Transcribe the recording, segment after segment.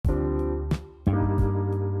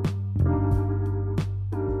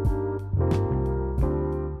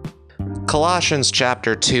Colossians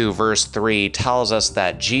chapter 2 verse 3 tells us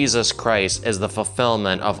that Jesus Christ is the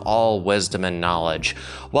fulfillment of all wisdom and knowledge.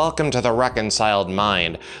 Welcome to The Reconciled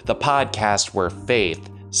Mind, the podcast where faith,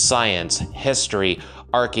 science, history,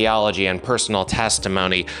 archaeology, and personal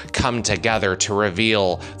testimony come together to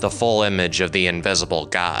reveal the full image of the invisible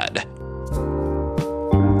God.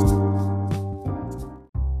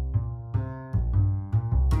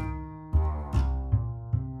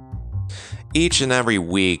 Each and every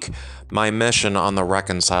week, my mission on The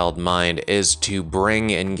Reconciled Mind is to bring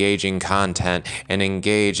engaging content and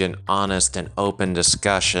engage in honest and open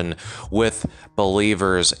discussion with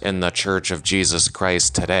believers in the Church of Jesus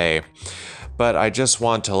Christ today. But I just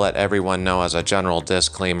want to let everyone know as a general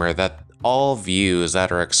disclaimer that all views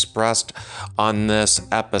that are expressed on this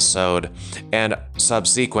episode and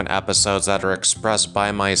subsequent episodes that are expressed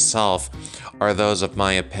by myself are those of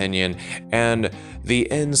my opinion and the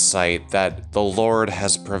insight that the Lord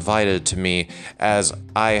has provided to me as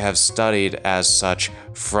I have studied as such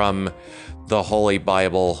from the Holy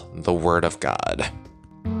Bible, the Word of God.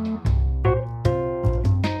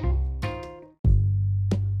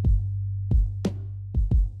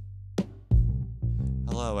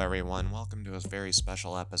 Hello everyone, welcome to a very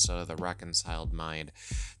special episode of The Reconciled Mind.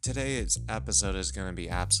 Today's episode is going to be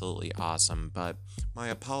absolutely awesome, but my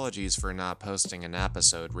apologies for not posting an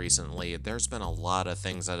episode recently. There's been a lot of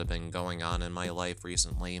things that have been going on in my life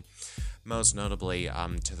recently. Most notably,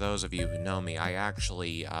 to those of you who know me, I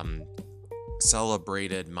actually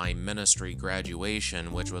celebrated my ministry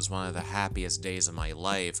graduation, which was one of the happiest days of my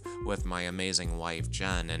life with my amazing wife,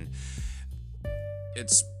 Jen, and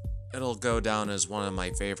it'll go down as one of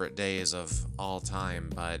my favorite days of all time,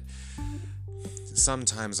 but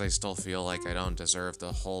sometimes I still feel like I don't deserve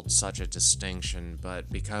to hold such a distinction, but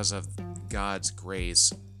because of God's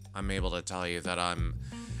grace, I'm able to tell you that I'm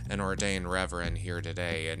an ordained reverend here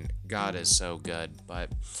today, and God is so good.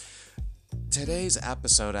 But today's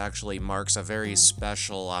episode actually marks a very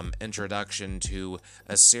special introduction to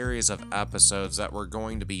a series of episodes that we're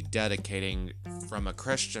going to be dedicating from a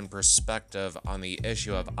Christian perspective on the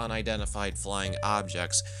issue of unidentified flying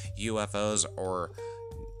objects, UFOs, or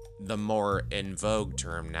the more in vogue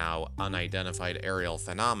term now, unidentified aerial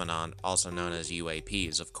phenomenon, also known as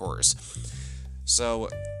UAPs, of course. So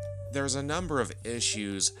there's a number of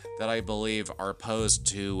issues that I believe are posed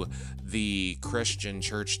to the Christian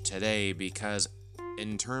church today because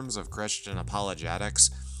in terms of Christian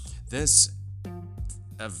apologetics, this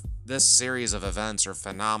series of events or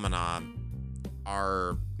phenomena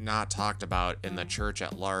are not talked about in the church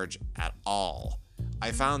at large at all.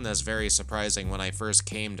 I found this very surprising when I first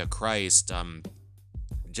came to Christ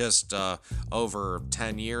just over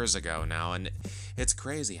 10 years ago now, and it's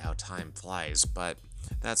crazy how time flies, but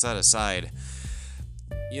that set aside,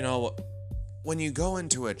 when you go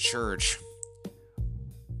into a church,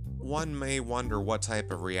 one may wonder what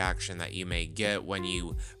type of reaction that you may get when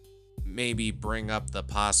you maybe bring up the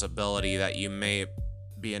possibility that you may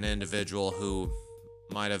be an individual who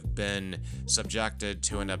might have been subjected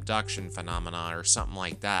to an abduction phenomenon or something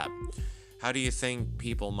like that. How do you think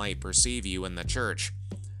people might perceive you in the church?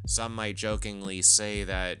 Some might jokingly say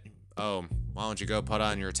that, oh, why don't you go put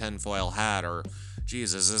on your tinfoil hat, or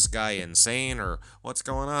geez, is this guy insane, or what's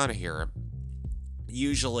going on here?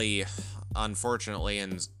 Usually, unfortunately,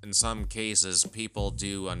 in some cases, people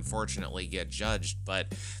do unfortunately get judged,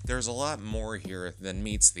 but there's a lot more here than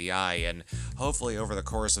meets the eye, and hopefully over the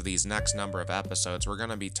course of these next number of episodes, we're going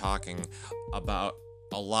to be talking about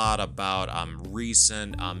a lot about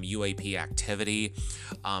recent UAP activity,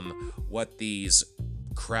 what these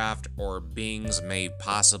craft or beings may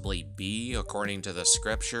possibly be according to the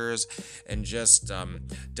scriptures, and just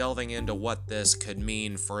delving into what this could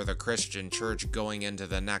mean for the Christian church going into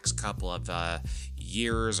the next couple of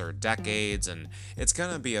years or decades. And it's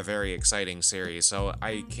going to be a very exciting series, so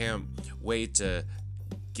I can't wait to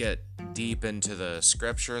get deep into the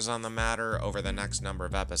scriptures on the matter over the next number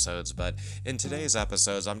of episodes. But in today's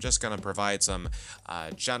episodes, I'm just going to provide some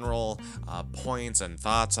general points and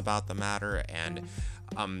thoughts about the matter, and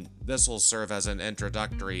this will serve as an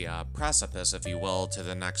introductory precipice, if you will, to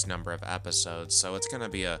the next number of episodes. So it's going to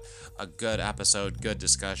be a good episode, good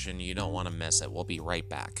discussion. You don't want to miss it. We'll be right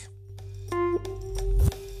back.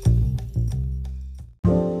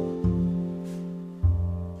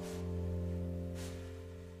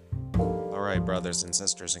 All right, brothers and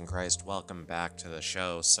sisters in Christ, welcome back to the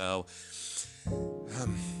show. So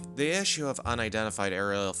the issue of unidentified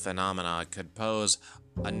aerial phenomena could pose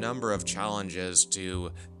a number of challenges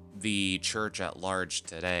to the church at large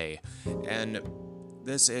today, and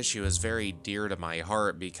this issue is very dear to my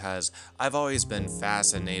heart because I've always been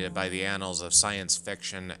fascinated by the annals of science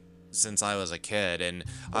fiction since I was a kid, and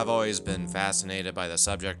I've always been fascinated by the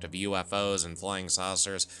subject of UFOs and flying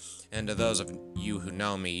saucers. And to those of you who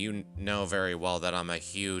know me, you know very well that I'm a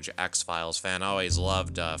huge X-Files fan. I always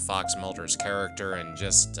loved Fox Mulder's character, and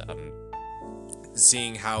just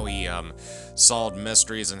seeing how he solved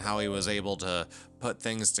mysteries and how he was able to put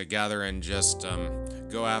things together and just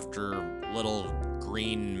go after little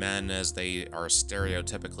green men as they are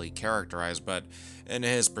stereotypically characterized, but in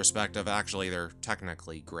his perspective, actually, they're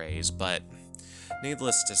technically grays. But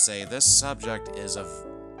needless to say, this subject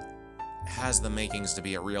has the makings to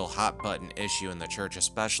be a real hot button issue in the church,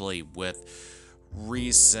 especially with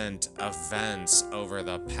recent events over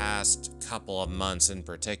the past couple of months, in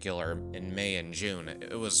particular in May and June.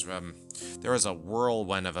 It was there was a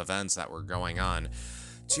whirlwind of events that were going on.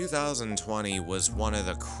 2020 was one of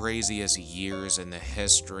the craziest years in the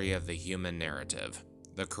history of the human narrative.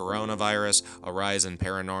 The coronavirus, a rise in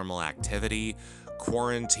paranormal activity,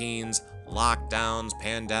 quarantines, lockdowns,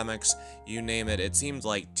 pandemics, you name it. It seemed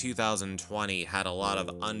like 2020 had a lot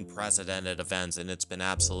of unprecedented events, and it's been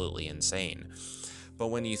absolutely insane. But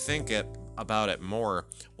when you think about it more,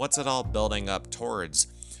 what's it all building up towards?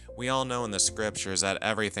 We all know in the scriptures that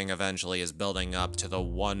everything eventually is building up to the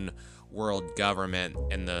one world government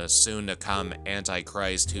and the soon-to-come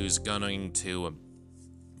Antichrist, who's going to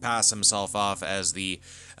pass himself off as the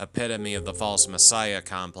epitome of the false Messiah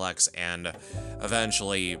complex, and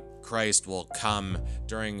eventually Christ will come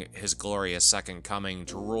during his glorious second coming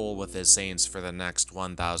to rule with his saints for the next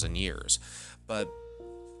 1,000 years. But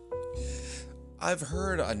I've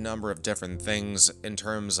heard a number of different things in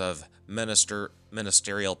terms of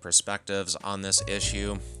ministerial perspectives on this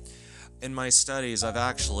issue. In my studies, I've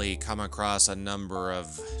actually come across a number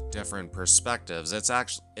of different perspectives.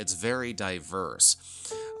 It's very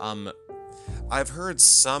diverse. I've heard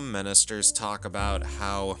some ministers talk about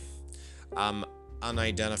how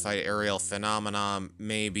unidentified aerial phenomena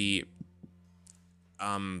may be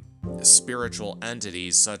spiritual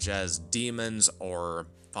entities such as demons or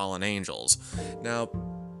fallen angels. Now,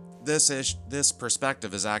 this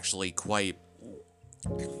perspective is actually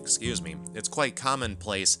it's quite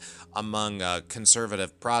commonplace among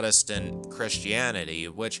conservative Protestant Christianity,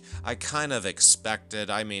 which I kind of expected.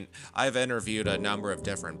 I mean, I've interviewed a number of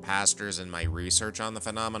different pastors in my research on the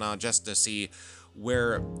phenomenon just to see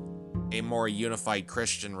where a more unified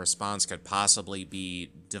Christian response could possibly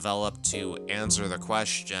be developed to answer the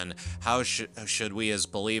question, how should we as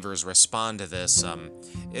believers respond to this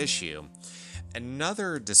issue?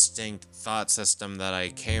 Another distinct thought system that I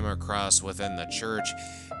came across within the church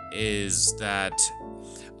is that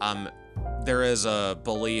there is a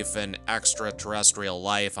belief in extraterrestrial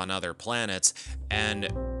life on other planets, and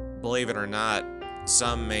believe it or not,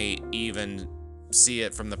 some may even see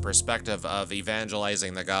it from the perspective of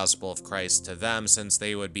evangelizing the gospel of Christ to them, since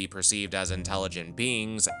they would be perceived as intelligent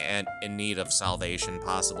beings and in need of salvation,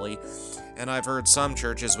 possibly. And I've heard some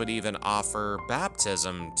churches would even offer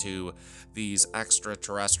baptism to these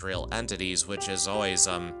extraterrestrial entities, which is always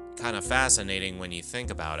kind of fascinating when you think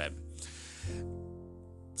about it.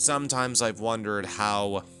 Sometimes I've wondered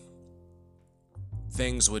how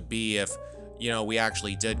things would be if, we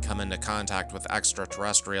actually did come into contact with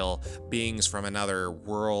extraterrestrial beings from another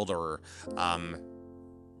world or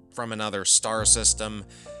from another star system,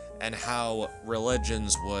 and how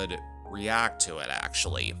religions would react to it,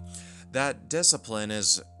 actually. That discipline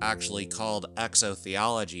is actually called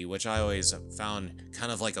exotheology, which I always found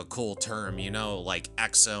kind of like a cool term, like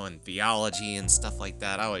exo and theology and stuff like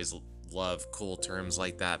that. I always love cool terms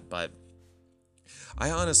like that, but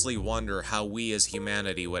I honestly wonder how we as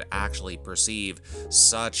humanity would actually perceive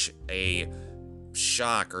such a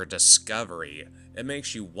shock or discovery. It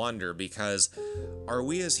makes you wonder, because are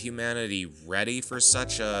we as humanity ready for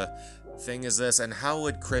such a thing as this, and how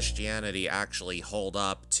would Christianity actually hold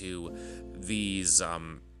up to these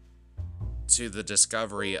to the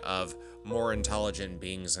discovery of more intelligent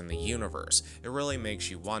beings in the universe? It really makes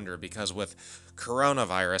you wonder, because with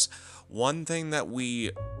coronavirus, one thing that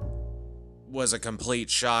was a complete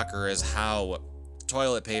shocker is how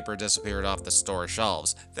toilet paper disappeared off the store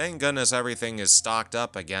shelves. Thank goodness everything is stocked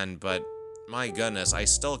up again, but my goodness, I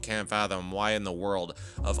still can't fathom why in the world,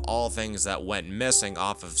 of all things that went missing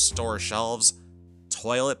off of store shelves,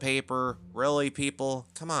 toilet paper? Really, people?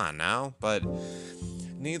 Come on now. But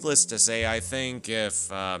needless to say, I think if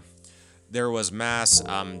there was mass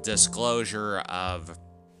disclosure of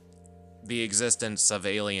the existence of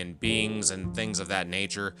alien beings and things of that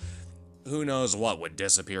nature, who knows what would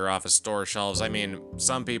disappear off of store shelves. I mean,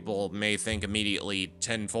 some people may think immediately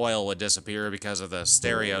tinfoil would disappear because of the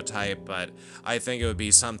stereotype, but I think it would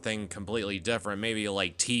be something completely different, maybe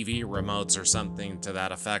like TV remotes or something to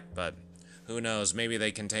that effect, but who knows, maybe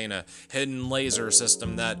they contain a hidden laser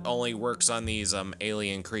system that only works on these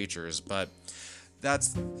alien creatures, but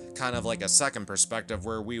that's kind of like a second perspective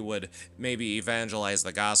where we would maybe evangelize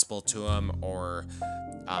the gospel to them or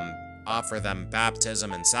um, offer them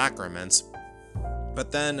baptism and sacraments.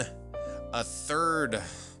 But then a third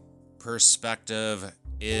perspective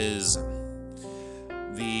is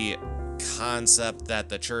the concept that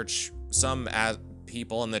the church, some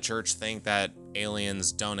people in the church think that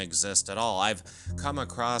aliens don't exist at all. I've come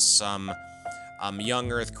across some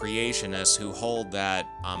young earth creationists who hold that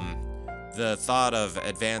the thought of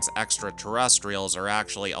advanced extraterrestrials are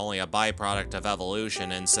actually only a byproduct of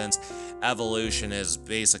evolution, and since evolution is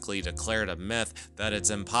basically declared a myth, that it's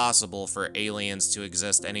impossible for aliens to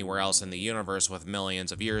exist anywhere else in the universe with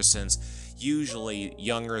millions of years, since usually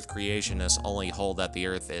young earth creationists only hold that the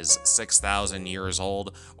earth is 6,000 years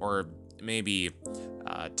old, or maybe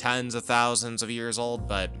tens of thousands of years old,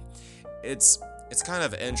 but it's kind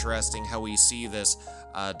of interesting how we see this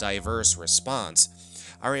diverse response.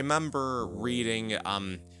 I remember reading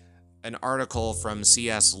an article from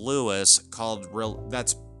C.S. Lewis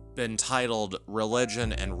that's been titled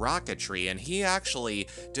Religion and Rocketry, and he actually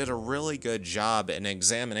did a really good job in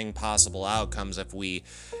examining possible outcomes if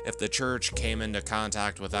the church came into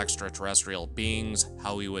contact with extraterrestrial beings,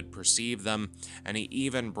 how we would perceive them, and he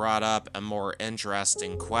even brought up a more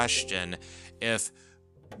interesting question: if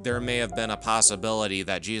there may have been a possibility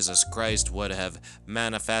that Jesus Christ would have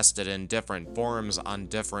manifested in different forms on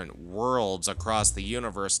different worlds across the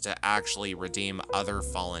universe to actually redeem other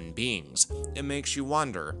fallen beings. It makes you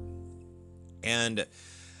wonder. And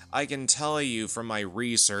I can tell you from my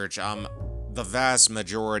research, the vast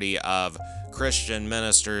majority of Christian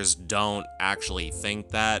ministers don't actually think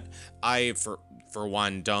that. I, for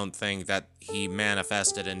one, don't think that he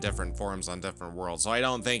manifested in different forms on different worlds. So I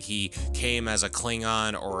don't think he came as a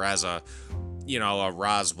Klingon or as a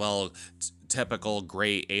Roswell typical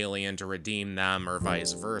great alien to redeem them or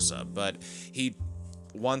vice versa. But he,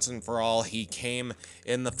 once and for all, he came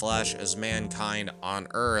in the flesh as mankind on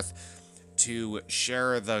earth to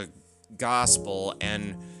share the gospel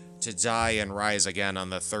and to die and rise again on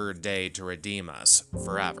the third day to redeem us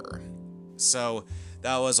forever. So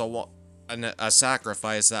that was a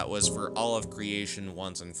sacrifice that was for all of creation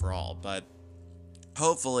once and for all. But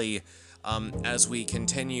hopefully, as we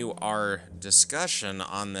continue our discussion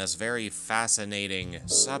on this very fascinating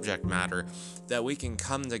subject matter, that we can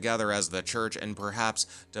come together as the church and perhaps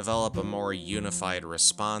develop a more unified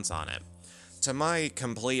response on it. To my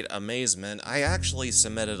complete amazement, I actually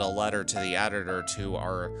submitted a letter to the editor to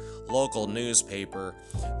our local newspaper,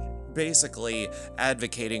 basically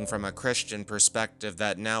advocating from a Christian perspective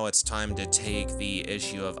that now it's time to take the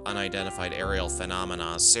issue of unidentified aerial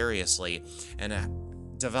phenomena seriously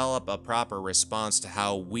and develop a proper response to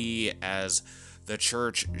how we as the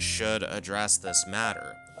church should address this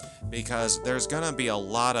matter. Because there's going to be a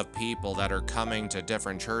lot of people that are coming to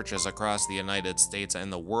different churches across the United States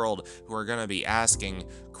and the world who are going to be asking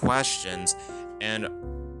questions, and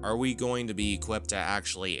are we going to be equipped to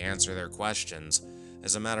actually answer their questions?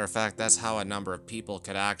 As a matter of fact, that's how a number of people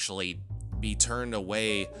could actually be turned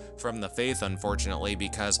away from the faith, unfortunately,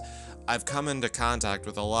 because I've come into contact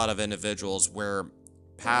with a lot of individuals where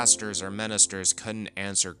pastors or ministers couldn't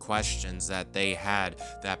answer questions that they had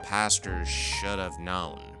that pastors should have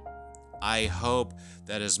known. I hope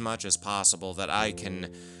that as much as possible that I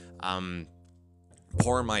can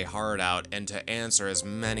pour my heart out and to answer as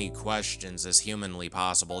many questions as humanly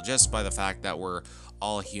possible. Just by the fact that we're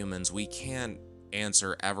all humans, we can't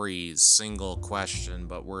answer every single question,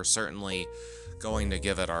 but we're certainly going to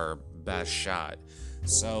give it our best shot.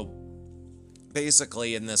 So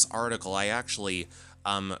basically in this article, I actually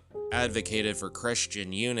advocated for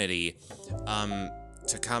Christian unity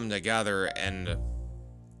to come together and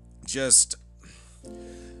just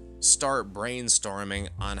start brainstorming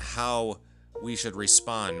on how we should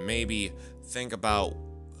respond. Maybe think about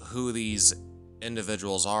who these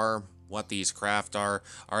individuals are, what these craft are.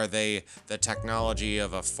 Are they the technology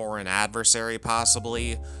of a foreign adversary,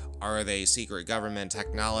 possibly? Are they secret government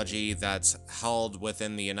technology that's held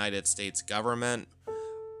within the United States government?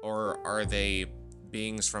 Or are they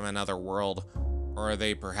beings from another world? Or are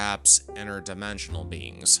they perhaps interdimensional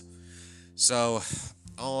beings? So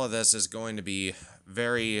all of this is going to be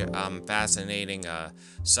very fascinating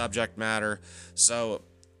subject matter. So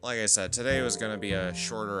like I said, today was going to be a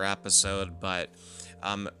shorter episode, but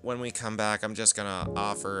when we come back, I'm just going to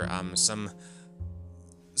offer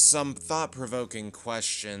some thought-provoking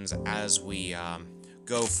questions as we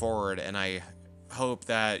go forward, and I hope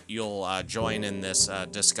that you'll join in this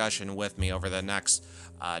discussion with me over the next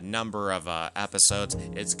number of episodes.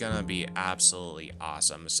 It's going to be absolutely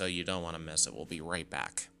awesome, so you don't want to miss it. We'll be right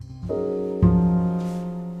back.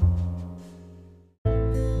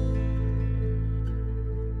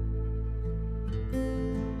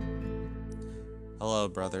 Hello,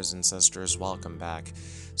 brothers and sisters, welcome back.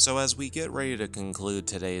 So as we get ready to conclude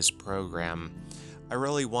today's program, I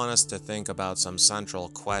really want us to think about some central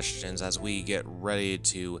questions as we get ready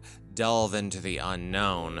to delve into the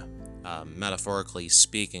unknown, metaphorically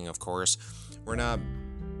speaking, of course. We're not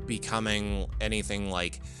becoming anything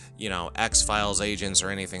like, X-Files agents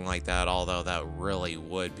or anything like that, although that really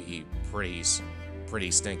would be pretty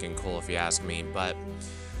stinking cool if you ask me, but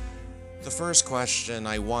the first question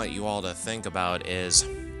I want you all to think about is,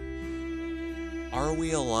 are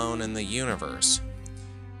we alone in the universe?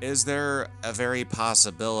 Is there a very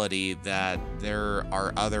possibility that there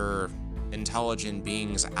are other intelligent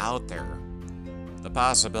beings out there? The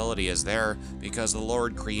possibility is there because the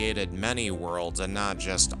Lord created many worlds and not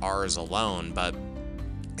just ours alone, but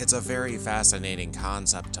it's a very fascinating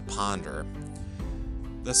concept to ponder.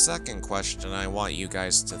 The second question I want you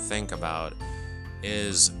guys to think about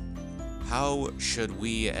is, how should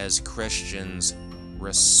we as Christians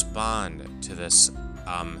respond to this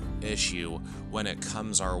issue when it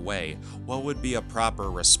comes our way? What would be a proper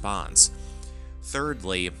response?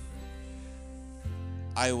 Thirdly,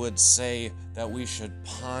 I would say that we should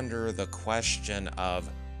ponder the question of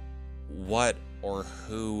what or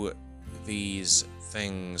who these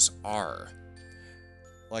things are.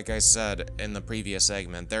 Like I said in the previous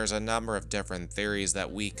segment, there's a number of different theories that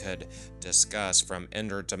we could discuss, from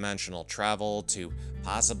interdimensional travel to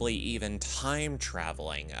possibly even time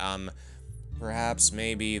traveling. Perhaps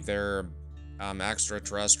maybe they're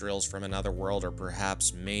extraterrestrials from another world, or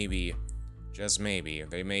perhaps maybe, just maybe,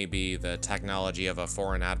 they may be the technology of a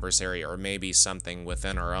foreign adversary, or maybe something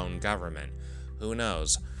within our own government. Who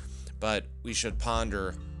knows? But we should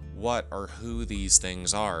ponder what or who these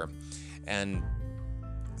things are. And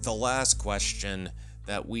the last question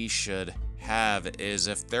that we should have is,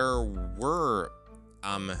 if there were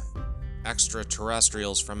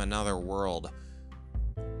extraterrestrials from another world,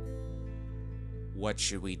 what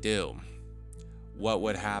should we do? What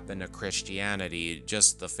would happen to Christianity,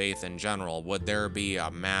 just the faith in general? Would there be a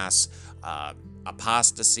mass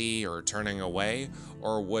apostasy or turning away?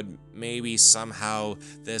 Or would maybe somehow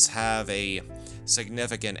this have a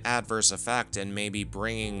significant adverse effect in maybe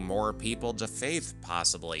bringing more people to faith,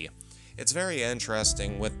 possibly? It's very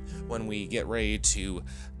interesting when we get ready to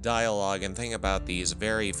dialogue and think about these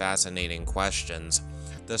very fascinating questions.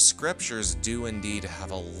 The scriptures do indeed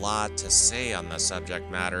have a lot to say on the subject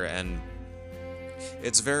matter, and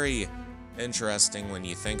it's very interesting when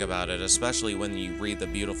you think about it, especially when you read the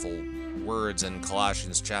beautiful words in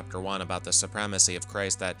Colossians chapter 1 about the supremacy of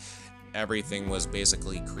Christ, that everything was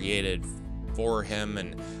basically created for him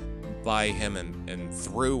and by him and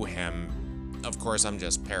through him. Of course, I'm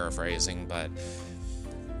just paraphrasing, but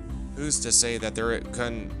who's to say that there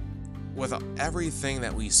couldn't, with everything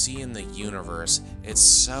that we see in the universe, it's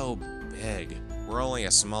so big. We're only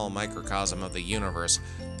a small microcosm of the universe,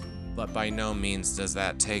 but by no means does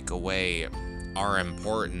that take away our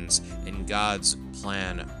importance in God's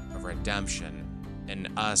plan of redemption and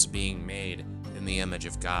us being made in the image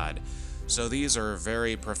of God. So these are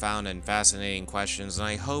very profound and fascinating questions, and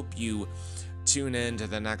I hope you tune in to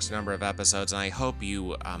the next number of episodes, and I hope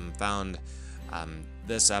you found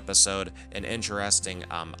this episode an interesting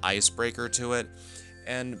icebreaker to it.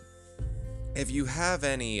 And if you have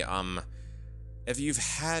any if you've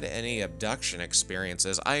had any abduction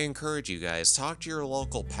experiences, I encourage you guys, talk to your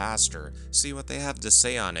local pastor, see what they have to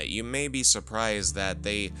say on it. You may be surprised that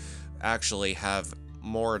they actually have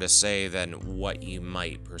more to say than what you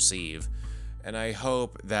might perceive. And I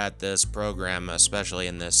hope that this program, especially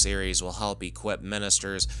in this series, will help equip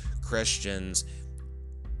ministers, Christians,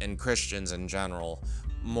 and Christians in general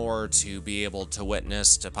more to be able to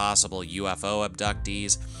witness to possible UFO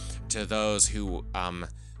abductees, to those who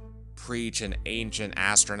preach an ancient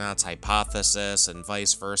astronaut's hypothesis, and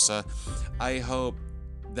vice versa. I hope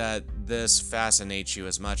that this fascinates you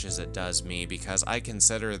as much as it does me, because I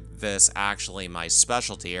consider this actually my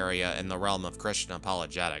specialty area in the realm of Christian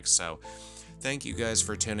apologetics. So thank you guys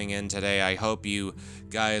for tuning in today. I hope you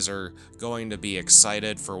guys are going to be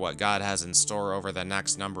excited for what God has in store over the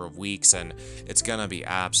next number of weeks, and it's going to be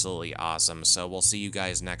absolutely awesome. So we'll see you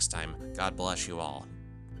guys next time. God bless you all.